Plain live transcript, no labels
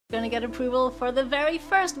going to get approval for the very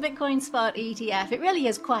first Bitcoin spot ETF. It really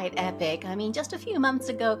is quite epic. I mean, just a few months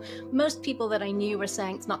ago, most people that I knew were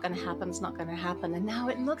saying it's not going to happen, it's not going to happen. And now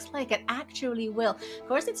it looks like it actually will. Of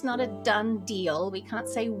course, it's not a done deal. We can't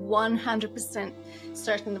say 100%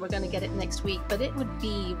 certain that we're going to get it next week, but it would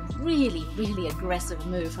be really, really aggressive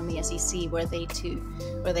move from the SEC were they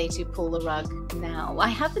to pull the rug now. I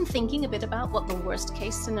have been thinking a bit about what the worst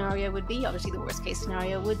case scenario would be. Obviously, the worst case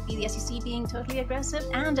scenario would be the SEC being totally aggressive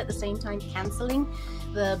and at the same time cancelling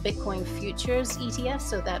the Bitcoin futures ETF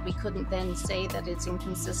so that we couldn't then say that it's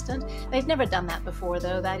inconsistent. They've never done that before,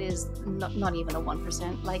 though. That is not even a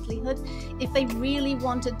 1% likelihood. If they really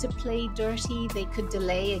wanted to play dirty, they could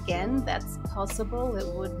delay again. That's possible. It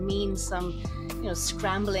would mean some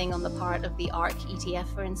scrambling on the part of the ARC ETF,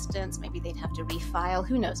 for instance. Maybe they'd have to refile.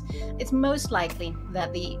 Who knows? It's most likely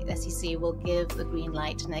that the SEC will give the green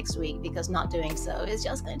light next week, because not doing so is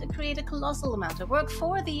just going to create a colossal amount of work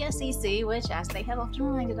for the SEC, which, as they have often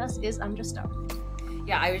reminded us, is understaffed.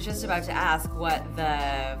 Yeah, I was just about to ask what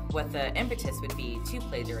the impetus would be to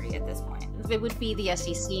play dirty at this point. It would be the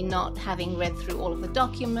SEC not having read through all of the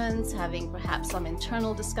documents, having perhaps some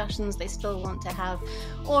internal discussions they still want to have,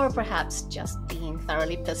 or perhaps just being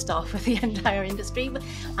thoroughly pissed off with the entire industry. But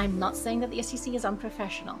I'm not saying that the SEC is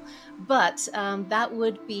unprofessional, but that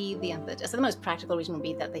would be the impetus. So the most practical reason would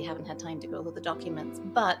be that they haven't had time to go over the documents.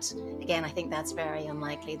 But again, I think that's very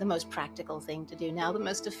unlikely. The most practical thing to do now, the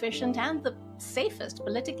most efficient and the safest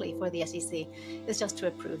politically for the SEC, is just to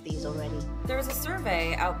approve these already. There was a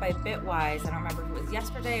survey out by Bitwise. I don't remember if it was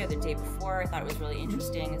yesterday or the day before. I thought it was really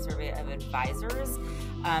interesting, a survey of advisors.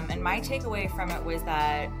 And my takeaway from it was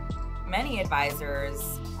that many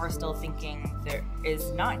advisors are still thinking there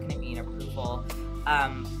is not going to be an approval,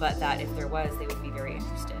 but that if there was, they would be very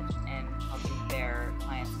interested in helping their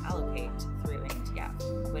clients allocate through an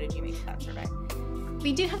ETF. What did you make of that survey?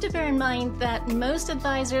 We do have to bear in mind that most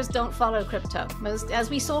advisors don't follow crypto. Most, as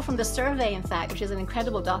we saw from the survey, in fact, which is an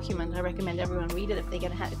incredible document. I recommend everyone read it if they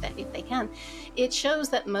can. It shows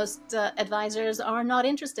that most advisors are not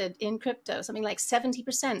interested in crypto. Something like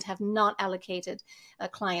 70% have not allocated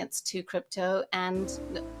clients to crypto,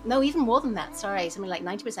 and no, even more than that. Sorry, something like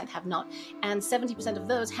 90% have not, and 70% of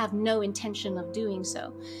those have no intention of doing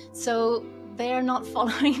so. So they're not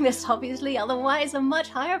following this, obviously. Otherwise, a much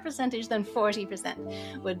higher percentage than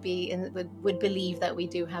 40% would believe that we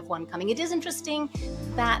do have one coming. It is interesting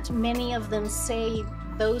that many of them say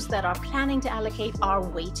those that are planning to allocate are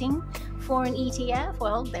waiting for an ETF.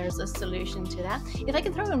 Well, there's a solution to that. If I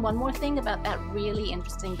can throw in one more thing about that really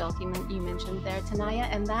interesting document you mentioned there, Tanaya,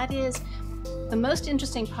 and that is the most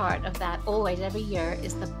interesting part of that, always, every year,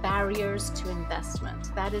 is the barriers to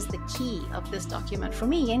investment. That is the key of this document, for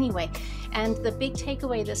me anyway. And the big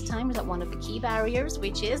takeaway this time is that one of the key barriers,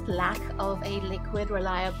 which is lack of a liquid,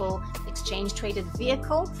 reliable, exchange-traded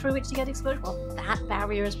vehicle through which to get exposure, well, that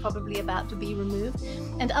barrier is probably about to be removed.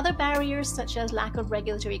 And other barriers, such as lack of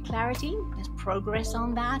regulatory clarity, there's progress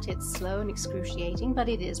on that. It's slow and excruciating, but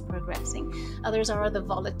it is progressing. Others are the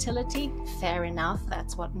volatility. Fair enough.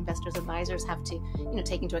 That's what investors, advisors have to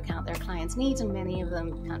take into account their clients' needs, and many of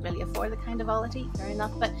them can't really afford the kind of volatility. Fair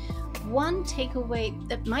enough. But one takeaway,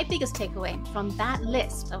 my biggest takeaway from that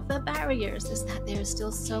list of the barriers, is that there is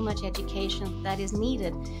still so much education that is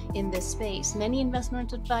needed in this space. Many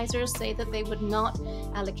investment advisors say that they would not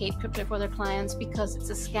allocate crypto for their clients because it's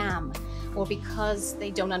a scam, or because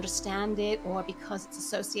they don't understand it, or because it's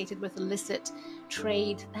associated with illicit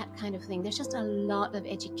trade, that kind of thing. There's just a lot of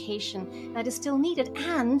education that is still needed.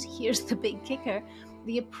 And here's the big kicker: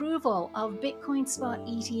 the approval of Bitcoin spot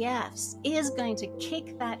ETFs is going to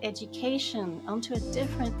kick that education onto a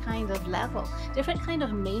different kind of level, different kind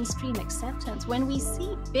of mainstream acceptance. When we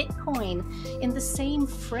see Bitcoin in the same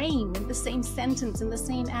frame, in the same sentence, in the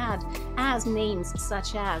same ad as names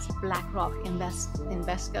such as BlackRock,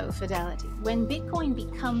 Invesco, Fidelity, when Bitcoin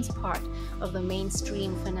becomes part of the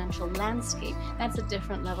mainstream financial landscape, that's a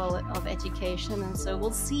different level of education. And so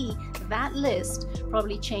we'll see that list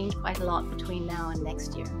probably change quite a lot between now and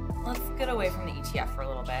next year. Let's get away from the ETF for a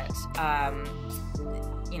little bit.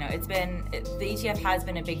 The ETF has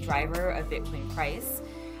been a big driver of Bitcoin price.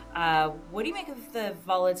 What do you make of the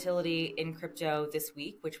volatility in crypto this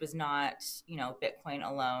week, which was not, Bitcoin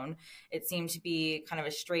alone? It seemed to be kind of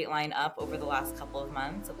a straight line up over the last couple of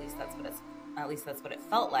months. At least that's what it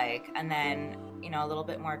felt like. And then, a little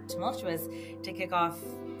bit more tumultuous to kick off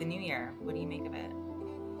the new year. What do you make of it?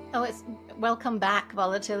 Oh, it's welcome back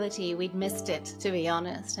volatility. We'd missed it, to be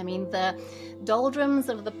honest. I mean, the doldrums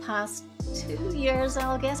of the past 2 years,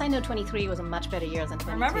 I'll guess. I know 23 was a much better year than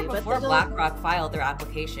 22. Remember before BlackRock filed their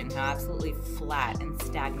application, how absolutely flat and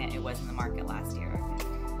stagnant it was in the market last year.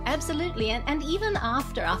 Absolutely, and even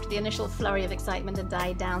after the initial flurry of excitement had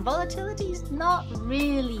died down, volatility's not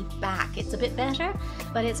really back. It's a bit better,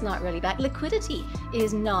 but it's not really back. Liquidity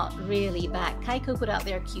is not really back. Kaiko put out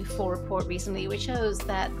their Q4 report recently, which shows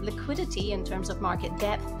that liquidity in terms of market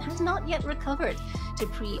depth has not yet recovered to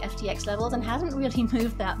pre-FTX levels and hasn't really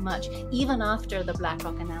moved that much, even after the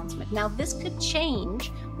BlackRock announcement. Now, this could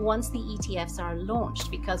change once the ETFs are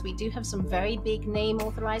launched, because we do have some very big name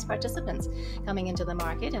authorized participants coming into the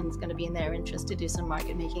market, and it's going to be in their interest to do some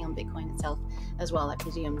market making on Bitcoin itself as well, I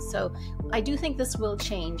presume. So I do think this will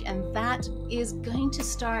change, and that is going to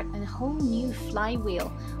start a whole new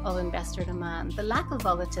flywheel of investor demand. The lack of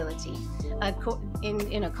volatility,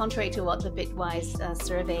 contrary to what the Bitwise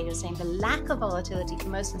survey is saying, the lack of volatility for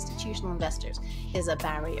most institutional investors is a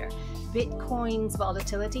barrier. Bitcoin's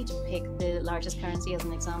volatility, to pick the largest currency as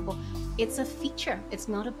an example, it's a feature, it's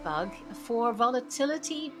not a bug. For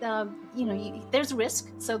volatility, there's risk,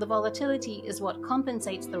 so the volatility is what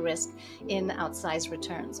compensates the risk in outsized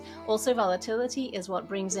returns. Also, volatility is what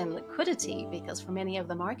brings in liquidity, because for many of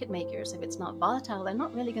the market makers, if it's not volatile, they're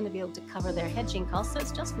not really going to be able to cover their hedging costs, so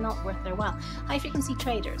it's just not worth their while. High frequency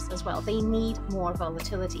traders as well, they need more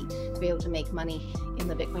volatility to be able to make money in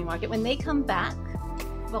the Bitcoin market. When they come back,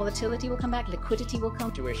 volatility will come back, liquidity will come.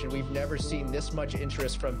 We've never seen this much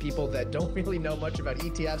interest from people that don't really know much about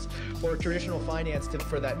ETFs or traditional finance,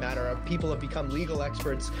 for that matter. People have become legal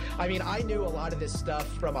experts. I mean, I knew a lot of this stuff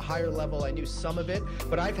from a higher level. I knew some of it,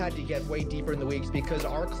 but I've had to get way deeper in the weeds because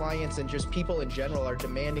our clients and just people in general are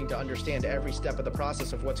demanding to understand every step of the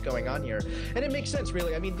process of what's going on here. And it makes sense,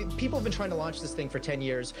 really. I mean, people have been trying to launch this thing for 10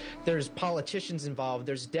 years. There's politicians involved.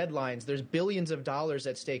 There's deadlines. There's billions of dollars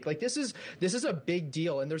at stake. Like, this is a big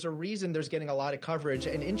deal. And there's a reason there's getting a lot of coverage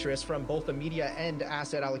and interest from both the media and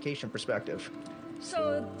asset allocation perspective.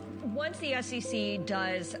 So once the SEC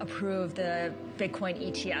does approve the Bitcoin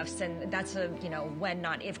ETFs, and that's a when,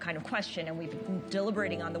 not if kind of question, and we've been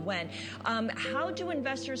deliberating on the when, how do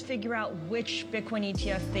investors figure out which Bitcoin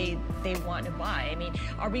ETF they want to buy? I mean,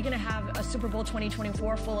 are we going to have a Super Bowl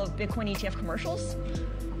 2024 full of Bitcoin ETF commercials?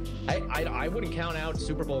 I wouldn't count out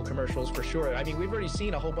Super Bowl commercials for sure. I mean, we've already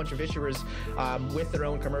seen a whole bunch of issuers with their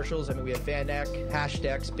own commercials. I mean, we have Van Eck,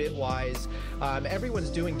 Hashdex, Bitwise. Everyone's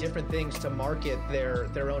doing different things to market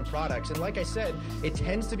their own products. And like I said, it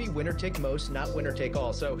tends to be winner take most, not winner take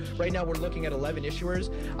all. So right now we're looking at 11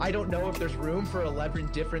 issuers. I don't know if there's room for 11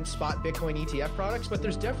 different spot Bitcoin ETF products, but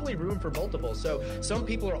there's definitely room for multiple. So some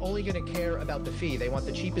people are only going to care about the fee. They want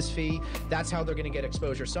the cheapest fee. That's how they're going to get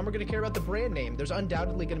exposure. Some are going to care about the brand name. There's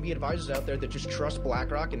undoubtedly going to be advisors out there that just trust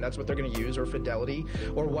BlackRock and that's what they're going to use, or Fidelity,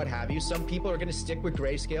 or what have you. Some people are going to stick with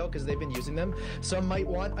Grayscale because they've been using them. Some might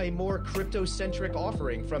want a more crypto-centric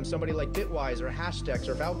offering from somebody like Bitwise or Hashdex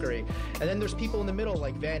or Valkyrie. And then there's people in the middle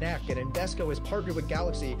like Van Eck, and Invesco has partnered with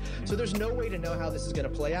Galaxy. So there's no way to know how this is going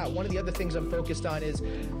to play out. One of the other things I'm focused on is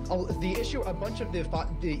the issue, a bunch of the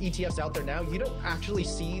ETFs out there now, you don't actually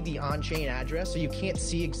see the on-chain address, so you can't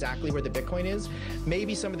see exactly where the Bitcoin is.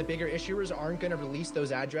 Maybe some of the bigger issuers aren't going to release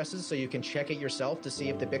those addresses so you can check it yourself to see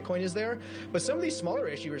if the Bitcoin is there. But some of these smaller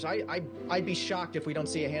issuers, I'd be shocked if we don't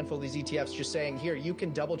see a handful of these ETFs just saying, here, you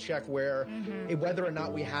can double check whether or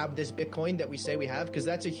not we have this Bitcoin that we say we have, because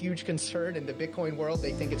that's a huge concern in the Bitcoin world.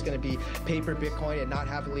 They think it's going to be paper Bitcoin and not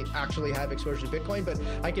actually have exposure to Bitcoin. But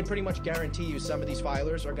I can pretty much guarantee you some of these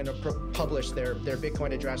filers are going to publish their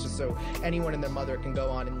Bitcoin addresses, so anyone and their mother can go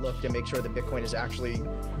on and look to make sure the Bitcoin is actually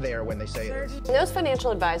there when they say it is. Those financial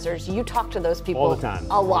advisors, you talk to those people all the time.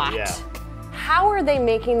 A lot. Yeah. How are they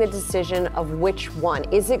making the decision of which one?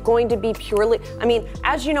 Is it going to be purely, I mean,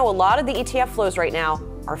 as you know, a lot of the ETF flows right now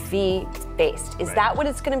are fee-based. Is that what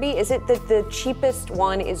it's going to be? Is it that the cheapest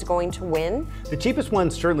one is going to win? The cheapest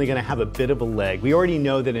one's certainly going to have a bit of a leg. We already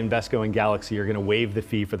know that Invesco and Galaxy are going to waive the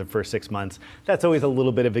fee for the first 6 months. That's always a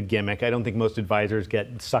little bit of a gimmick. I don't think most advisors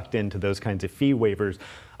get sucked into those kinds of fee waivers.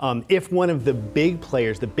 If one of the big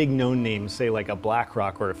players, the big known names, say like a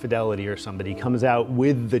BlackRock or a Fidelity or somebody, comes out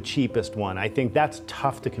with the cheapest one, I think that's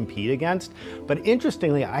tough to compete against. But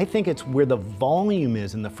interestingly, I think it's where the volume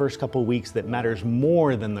is in the first couple of weeks that matters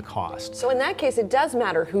more than the cost. So in that case, it does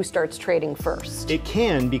matter who starts trading first. It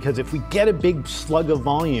can, because if we get a big slug of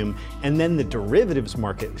volume and then the derivatives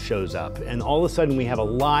market shows up and all of a sudden we have a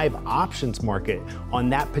live options market on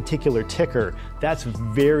that particular ticker, that's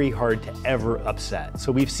very hard to ever upset.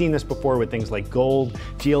 So we've seen this before with things like gold.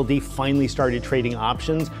 GLD finally started trading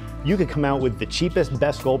options. You could come out with the cheapest,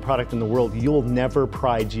 best gold product in the world. You'll never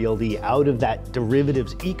pry GLD out of that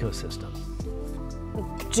derivatives ecosystem.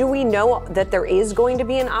 Do we know that there is going to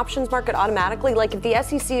be an options market automatically? Like if the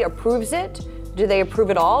SEC approves it, Do they approve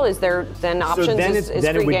it all? Is there then options? So then, is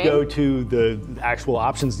then free it would game? go to the actual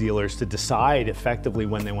options dealers to decide effectively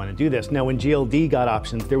when they want to do this. Now, when GLD got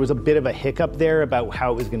options, there was a bit of a hiccup there about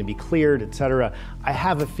how it was going to be cleared, et cetera. I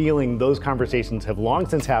have a feeling those conversations have long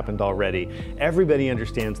since happened already. Everybody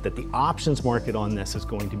understands that the options market on this is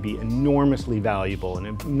going to be enormously valuable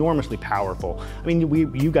and enormously powerful. I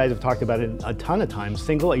mean, you guys have talked about it a ton of times.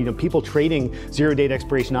 People trading zero date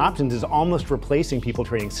expiration options is almost replacing people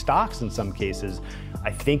trading stocks in some cases.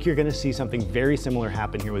 I think you're going to see something very similar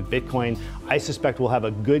happen here with Bitcoin. I suspect we'll have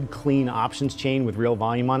a good, clean options chain with real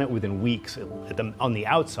volume on it within weeks on the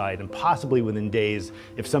outside, and possibly within days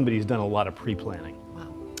if somebody's done a lot of pre-planning.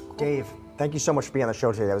 Wow. Dave, thank you so much for being on the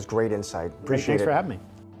show today. That was great insight. Appreciate it. Thanks for having me.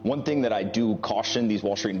 One thing that I do caution these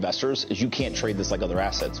Wall Street investors is you can't trade this like other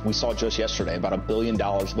assets. We saw just yesterday about $1 billion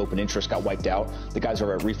of open interest got wiped out. The guys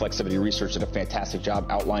over at Reflexivity Research did a fantastic job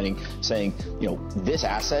outlining, saying, this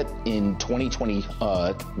asset in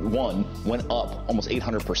 2021 went up almost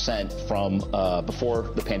 800% from before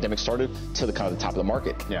the pandemic started to the kind of the top of the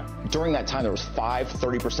market. Yeah. During that time, there was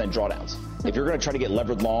 30% drawdowns. If you're going to try to get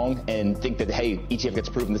levered long and think that, hey, ETF gets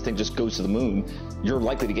approved and this thing just goes to the moon, you're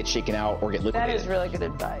likely to get shaken out or get liquidated. That is really good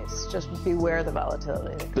advice. Just beware of the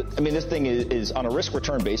volatility. I mean, this thing is on a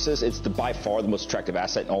risk-return basis, it's by far the most attractive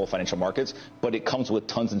asset in all the financial markets, but it comes with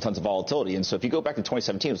tons and tons of volatility. And so if you go back to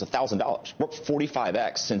 2017, it was $1,000. We're up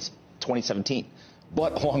 45x since 2017.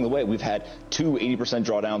 But along the way, we've had 80%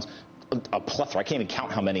 drawdowns, a plethora. I can't even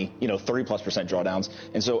count how many, 30+% drawdowns.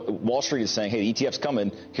 And so Wall Street is saying, hey, the ETF's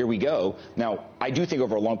coming. Here we go. Now, I do think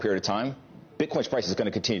over a long period of time, Bitcoin's price is going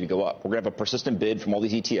to continue to go up. We're going to have a persistent bid from all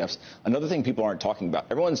these ETFs. Another thing people aren't talking about,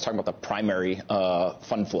 everyone's talking about the primary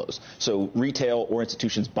fund flows. So retail or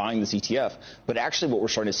institutions buying this ETF. But actually what we're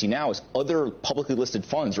starting to see now is other publicly listed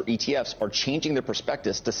funds or ETFs are changing their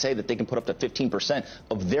prospectus to say that they can put up to 15%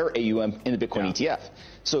 of their AUM in the Bitcoin ETF.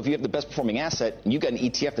 So if you have the best performing asset and you've got an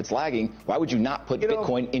ETF that's lagging, why would you not put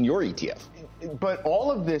Bitcoin in your ETF? But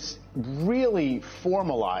all of this really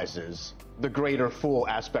formalizes the greater fool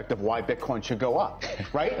aspect of why Bitcoin should go up,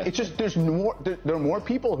 right? It's just there are more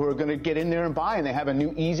people who are going to get in there and buy, and they have a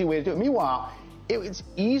new easy way to do it. Meanwhile, it's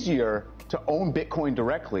easier to own Bitcoin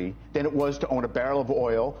directly than it was to own a barrel of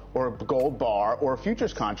oil or a gold bar or a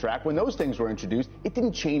futures contract. When those things were introduced, it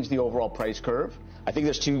didn't change the overall price curve. I think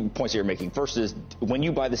there's 2 points that you're making. First is when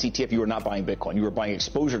you buy this ETF, you are not buying Bitcoin. You are buying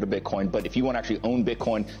exposure to Bitcoin. But if you want to actually own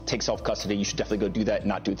Bitcoin, take self-custody, you should definitely go do that and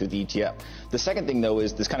not do it through the ETF. The second thing, though,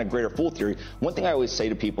 is this kind of greater fool theory. One thing I always say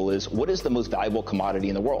to people is, what is the most valuable commodity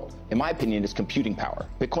in the world? In my opinion, it's computing power.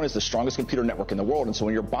 Bitcoin is the strongest computer network in the world. And so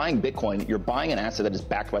when you're buying Bitcoin, you're buying an asset that is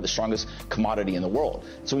backed by the strongest commodity in the world.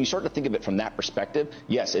 So when you start to think of it from that perspective,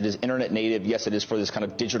 yes, it is internet native. Yes, it is for this kind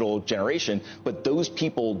of digital generation. But those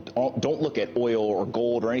people don't look at oil or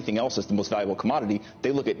gold or anything else as the most valuable commodity.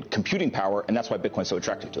 They look at computing power, and that's why Bitcoin's so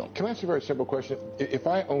attractive to them. Can I ask you a very simple question? If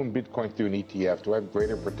I own Bitcoin through an ETF, do I have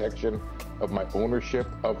greater protection of my ownership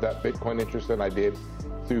of that Bitcoin interest than I did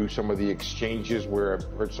through some of the exchanges where I've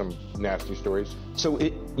heard some nasty stories? So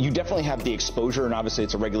you definitely have the exposure, and obviously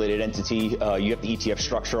it's a regulated entity. You have the ETF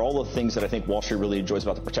structure, all the things that I think Wall Street really enjoys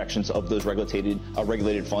about the protections of those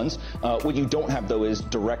regulated funds. What you don't have, though, is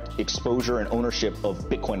direct exposure and ownership of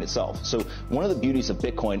Bitcoin itself. So one of the beauties of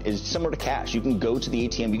Bitcoin is similar to cash. You can go to the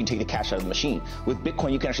ATM, you can take the cash out of the machine. With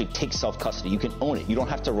Bitcoin, you can actually take self-custody. You can own it. You don't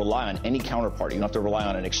have to rely on any counterparty. You don't have to rely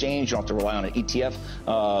on an exchange. You don't have to rely on an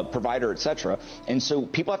ETF provider, et cetera. And so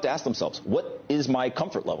people have to ask themselves, what is my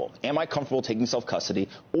comfort level? Am I comfortable taking self-custody,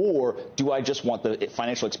 or do I just want the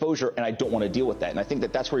financial exposure and I don't want to deal with that? And I think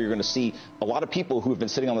that that's where you're going to see a lot of people who have been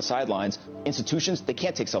sitting on the sidelines. Institutions, they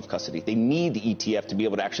can't take self-custody. They need the ETF to be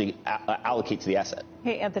able to actually allocate to the asset.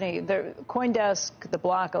 Hey, Anthony, the CoinDesk, The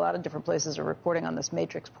Block, a lot of different places are reporting on this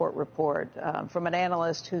Matrix Port report from an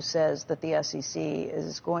analyst who says that the SEC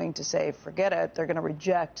is going to say, forget it, they're going to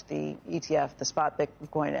reject the ETF, the spot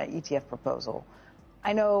Bitcoin ETF proposal.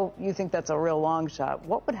 I know you think that's a real long shot.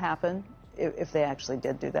 What would happen if they actually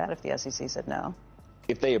did do that, if the SEC said no?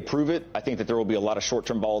 If they approve it, I think that there will be a lot of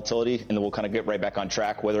short-term volatility, and then we'll kind of get right back on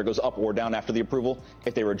track, whether it goes up or down after the approval.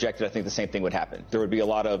 If they reject it, I think the same thing would happen. There would be a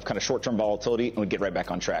lot of kind of short-term volatility, and we'd get right back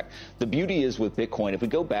on track. The beauty is with Bitcoin, if we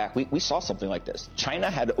go back, we saw something like this. China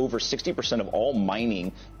had over 60% of all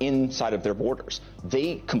mining inside of their borders.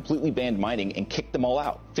 They completely banned mining and kicked them all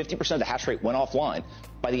out. 50% of the hash rate went offline.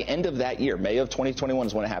 By the end of that year, May of 2021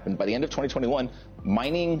 is when it happened. By the end of 2021,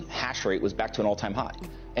 mining hash rate was back to an all-time high.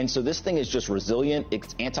 And so this thing is just resilient,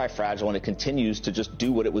 it's anti-fragile, and it continues to just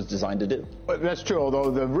do what it was designed to do. But that's true,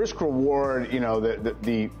 although the risk-reward,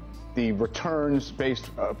 the returns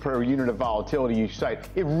based per unit of volatility you cite,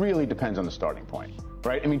 it really depends on the starting point.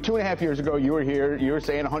 right? I mean, 2.5 years ago, you were here, you were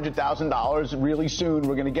saying $100,000 really soon,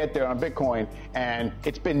 we're going to get there on Bitcoin, and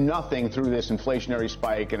it's been nothing through this inflationary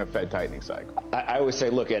spike and a Fed tightening cycle. I always say,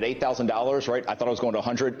 look, at $8,000, right? I thought I was going to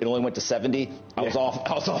 100. It only went to 70. I was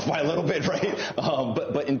off by a little bit, right?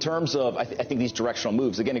 But in terms of, I think these directional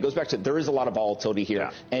moves, again, it goes back to there is a lot of volatility here.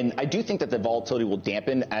 Yeah. And I do think that the volatility will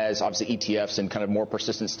dampen as obviously ETFs and kind of more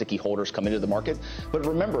persistent sticky holders come into the market. But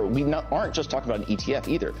remember, we aren't just talking about an ETF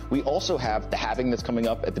either. We also have the halving that's coming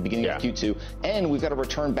up at the beginning of Q2, and we've got to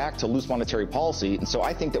return back to loose monetary policy. And so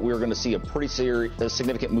I think that we're going to see a pretty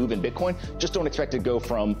significant move in Bitcoin. Just don't expect it to go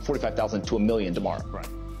from 45,000 to $1 million tomorrow. Right.